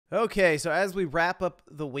Okay, so as we wrap up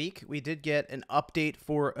the week, we did get an update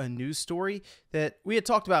for a news story that we had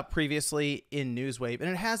talked about previously in Newswave, and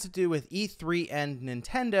it has to do with E3 and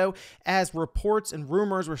Nintendo, as reports and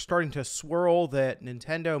rumors were starting to swirl that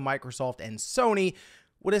Nintendo, Microsoft, and Sony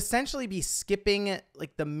would essentially be skipping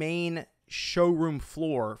like the main showroom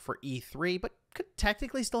floor for E3, but could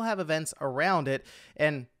technically still have events around it.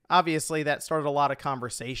 And obviously, that started a lot of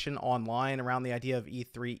conversation online around the idea of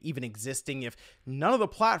E3 even existing if none of the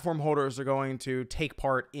platform holders are going to take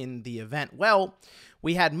part in the event. Well,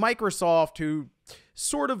 we had Microsoft, who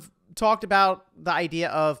sort of talked about the idea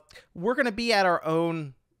of we're going to be at our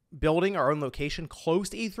own building, our own location close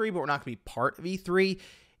to E3, but we're not going to be part of E3.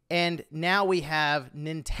 And now we have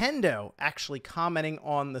Nintendo actually commenting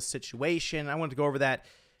on the situation. I wanted to go over that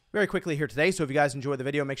very quickly here today. So if you guys enjoyed the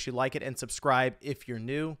video, make sure you like it and subscribe if you're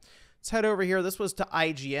new. Let's head over here. This was to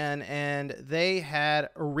IGN, and they had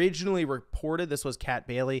originally reported, this was Kat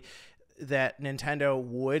Bailey, that Nintendo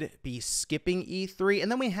would be skipping E3.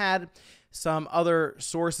 And then we had some other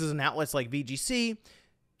sources and outlets like VGC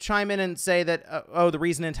chime in and say that, the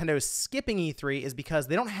reason Nintendo is skipping E3 is because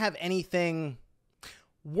they don't have anything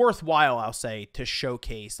worthwhile, I'll say, to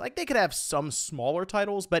showcase. Like, they could have some smaller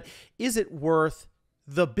titles, but is it worth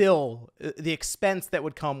the bill, the expense that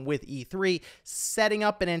would come with E3, setting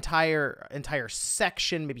up an entire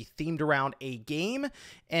section, maybe themed around a game,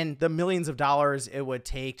 and the millions of dollars it would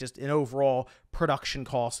take just in overall production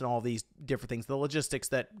costs and all these different things, the logistics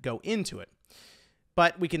that go into it.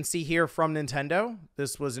 But we can see here from Nintendo,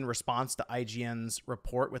 this was in response to IGN's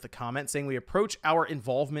report with a comment saying, "We approach our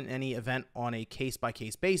involvement in any event on a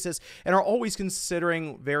case-by-case basis and are always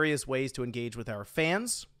considering various ways to engage with our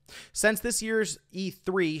fans. Since this year's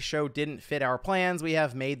E3 show didn't fit our plans, we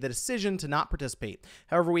have made the decision to not participate.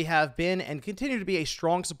 However, we have been and continue to be a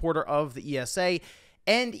strong supporter of the ESA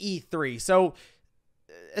and E3. So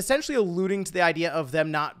essentially alluding to the idea of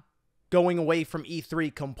them not going away from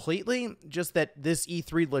E3 completely, just that this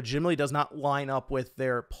E3 legitimately does not line up with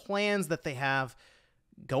their plans that they have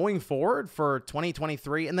going forward for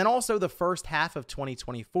 2023 and then also the first half of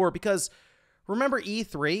 2024, because remember,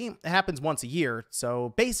 E3, it happens once a year,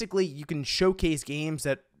 so basically you can showcase games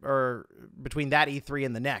that are between that E3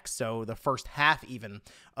 and the next, so the first half even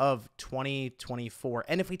of 2024.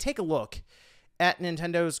 And if we take a look at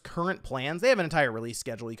Nintendo's current plans, they have an entire release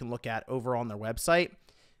schedule you can look at over on their website.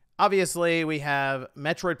 Obviously, we have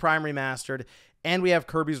Metroid Prime Remastered, and we have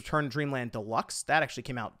Kirby's Return to Dreamland Deluxe. That actually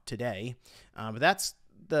came out today, but that's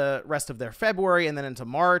the rest of their February, and then into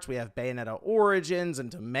March, we have Bayonetta Origins.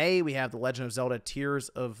 Into May, we have The Legend of Zelda Tears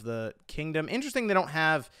of the Kingdom. Interesting they don't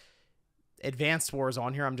have Advanced Wars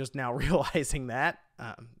on here. I'm just now realizing that.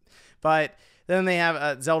 But then they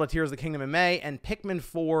have Zelda Tears of the Kingdom in May, and Pikmin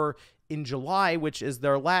 4 in July, which is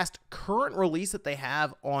their last current release that they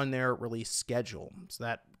have on their release schedule. So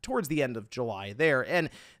that towards the end of July there. And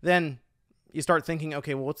then you start thinking,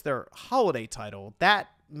 okay, well, what's their holiday title? That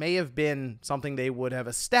may have been something they would have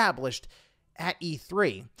established at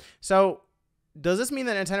E3. So does this mean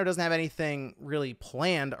that Nintendo doesn't have anything really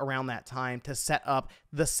planned around that time to set up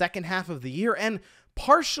the second half of the year and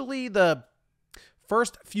partially the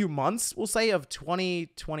first few months, we'll say, of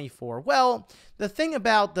 2024? Well, the thing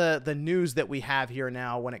about the news that we have here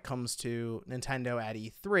now when it comes to Nintendo at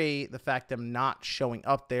E3, the fact them not showing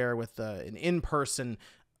up there with an in-person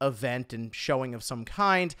event and showing of some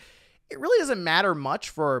kind, it really doesn't matter much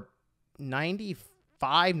for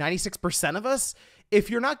 95, 96% of us. If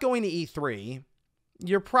you're not going to E3,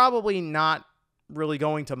 you're probably not really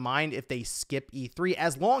going to mind if they skip E3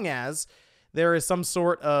 as long as there is some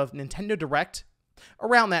sort of Nintendo Direct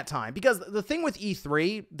around that time. Because the thing with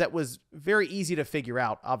E3 that was very easy to figure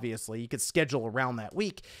out, obviously, you could schedule around that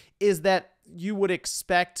week, is that you would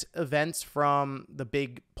expect events from the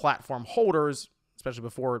big platform holders, especially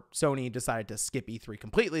before Sony decided to skip E3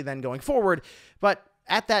 completely then going forward. But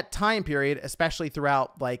at that time period, especially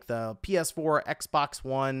throughout like the PS4, Xbox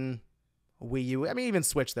One, Wii U, I mean, even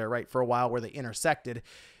Switch there, right, for a while where they intersected,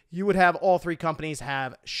 you would have all three companies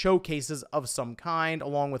have showcases of some kind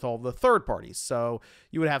along with all the third parties. So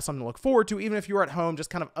you would have something to look forward to, even if you were at home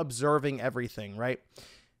just kind of observing everything, right?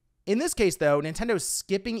 In this case, though, Nintendo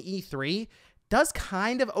skipping E3 does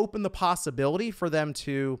kind of open the possibility for them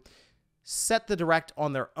to set the Direct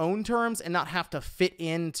on their own terms and not have to fit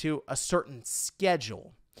into a certain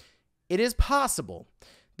schedule. It is possible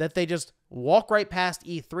that they just walk right past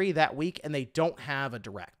E3 that week and they don't have a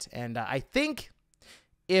Direct. And I think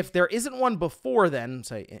if there isn't one before then,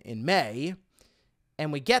 say in May,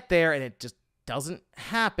 and we get there and it just doesn't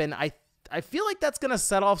happen, I I feel like that's going to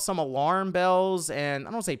set off some alarm bells and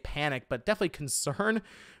I don't say panic, but definitely concern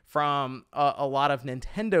from a lot of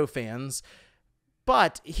Nintendo fans.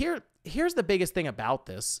 But here's the biggest thing about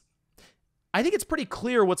this. I think it's pretty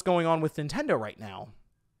clear what's going on with Nintendo right now.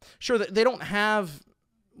 Sure, they don't have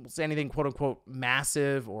anything quote-unquote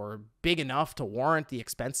massive or big enough to warrant the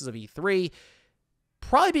expenses of E3,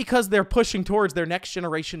 probably because they're pushing towards their next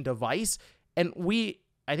generation device, and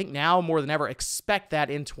I think now more than ever expect that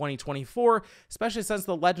in 2024, especially since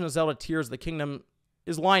The Legend of Zelda Tears of the Kingdom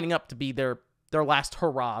is lining up to be their last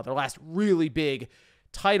hurrah, their last really big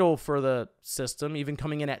title for the system, even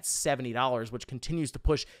coming in at $70, which continues to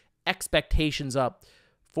push expectations up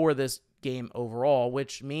for this game overall,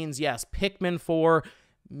 which means, yes, Pikmin 4,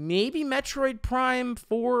 maybe Metroid Prime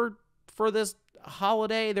 4 for this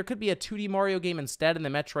holiday. There could be a 2D Mario game instead, and the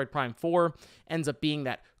Metroid Prime 4 ends up being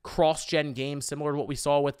that cross-gen game similar to what we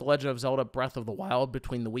saw with The Legend of Zelda Breath of the Wild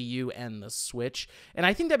between the Wii U and the Switch. And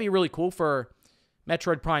I think that'd be really cool for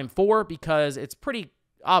Metroid Prime 4 because it's pretty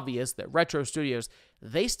obvious that Retro Studios,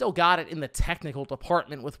 they still got it in the technical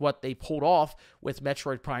department with what they pulled off with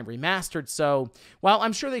Metroid Prime Remastered. So while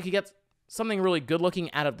I'm sure they could get something really good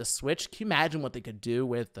looking out of the Switch, can you imagine what they could do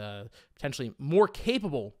with a potentially more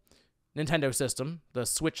capable Nintendo system, the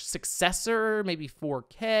Switch successor, maybe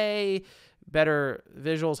 4K, better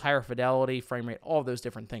visuals, higher fidelity, frame rate, all of those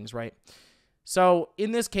different things, right? So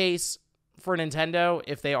in this case, for Nintendo,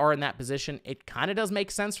 if they are in that position, it kind of does make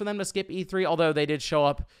sense for them to skip E3, although they did show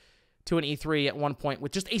up to an E3 at one point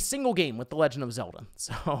with just a single game with The Legend of Zelda.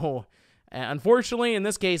 So unfortunately, in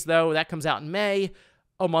this case, though, that comes out in May,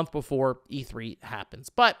 a month before E3 happens.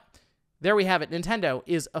 But there we have it. Nintendo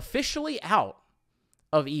is officially out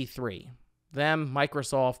of E3. Them,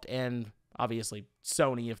 Microsoft, and obviously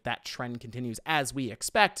Sony, if that trend continues as we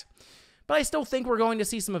expect. But I still think we're going to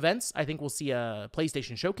see some events. I think we'll see a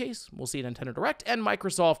PlayStation Showcase. We'll see a Nintendo Direct. And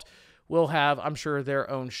Microsoft will have, I'm sure, their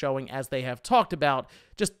own showing, as they have talked about,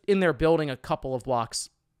 just in their building a couple of blocks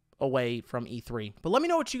away from E3. But let me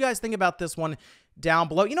know what you guys think about this one down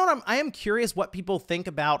below. You know what? I am curious what people think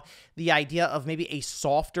about the idea of maybe a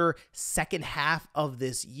softer second half of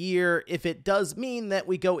this year, if it does mean that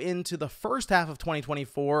we go into the first half of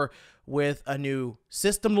 2024 with a new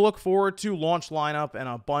system to look forward to, launch lineup, and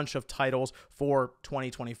a bunch of titles for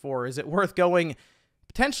 2024. Is it worth going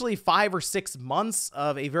potentially 5 or 6 months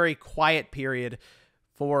of a very quiet period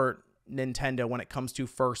for Nintendo when it comes to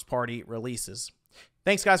first-party releases?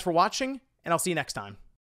 Thanks, guys, for watching, and I'll see you next time.